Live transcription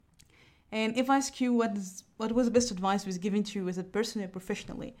And if I ask you what was the best advice was given to you as a person and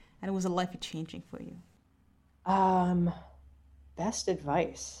professionally, and it was a life changing for you? Um, Best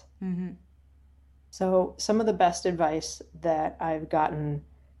advice. Mm-hmm. So some of the best advice that I've gotten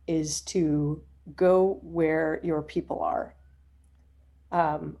is to go where your people are,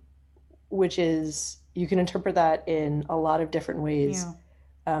 um, which is you can interpret that in a lot of different ways.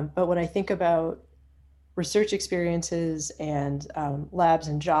 Yeah. But when I think about research experiences and labs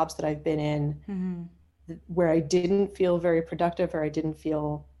and jobs that I've been in Mm-hmm. where I didn't feel very productive or I didn't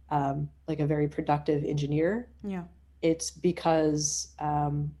feel like a very productive engineer, Yeah. it's because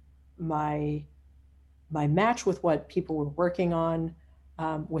my my match with what people were working on,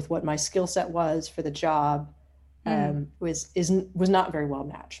 with what my skill set was for the job, Mm. was not very well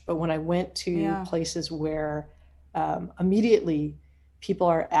matched. But when I went to Yeah. places where immediately people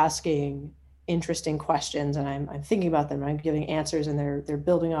are asking interesting questions and I'm thinking about them and I'm giving answers and they're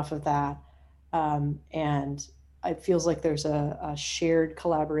building off of that, and it feels like there's a shared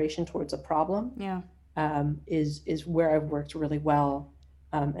collaboration towards a problem, Yeah. is where I've worked really well,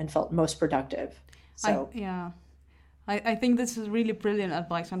 and felt most productive. I So yeah. I think this is really brilliant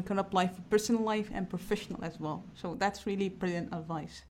advice and can apply for personal life and professional as well. So that's really brilliant advice.